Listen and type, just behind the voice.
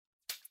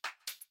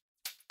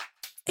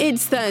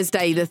It's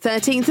Thursday, the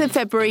 13th of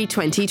February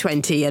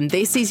 2020, and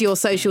this is your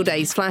Social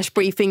Days flash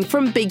briefing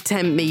from Big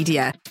Tent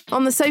Media.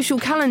 On the social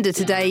calendar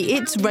today,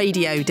 it's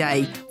Radio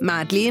Day,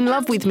 Madly in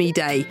Love with Me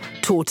Day,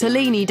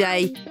 Tortellini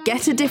Day,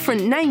 Get a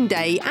Different Name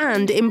Day,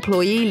 and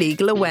Employee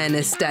Legal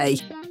Awareness Day.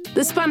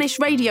 The Spanish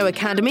Radio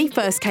Academy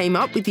first came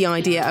up with the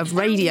idea of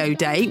Radio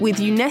Day, with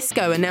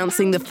UNESCO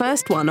announcing the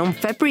first one on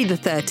February the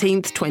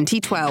 13th,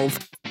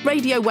 2012.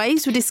 Radio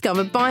waves were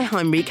discovered by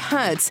Heinrich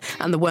Hertz,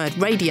 and the word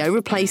radio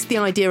replaced the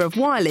idea of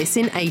wireless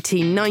in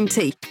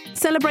 1890.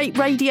 Celebrate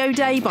Radio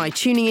Day by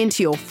tuning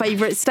into your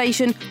favourite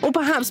station, or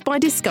perhaps by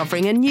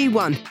discovering a new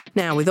one.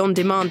 Now, with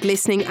on-demand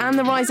listening and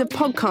the rise of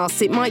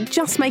podcasts, it might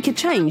just make a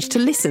change to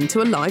listen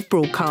to a live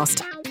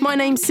broadcast. My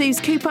name's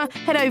Suze Cooper.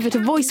 Head over to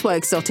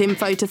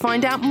voiceworks.info to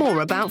find out more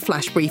about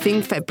Flash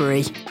Briefing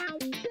February.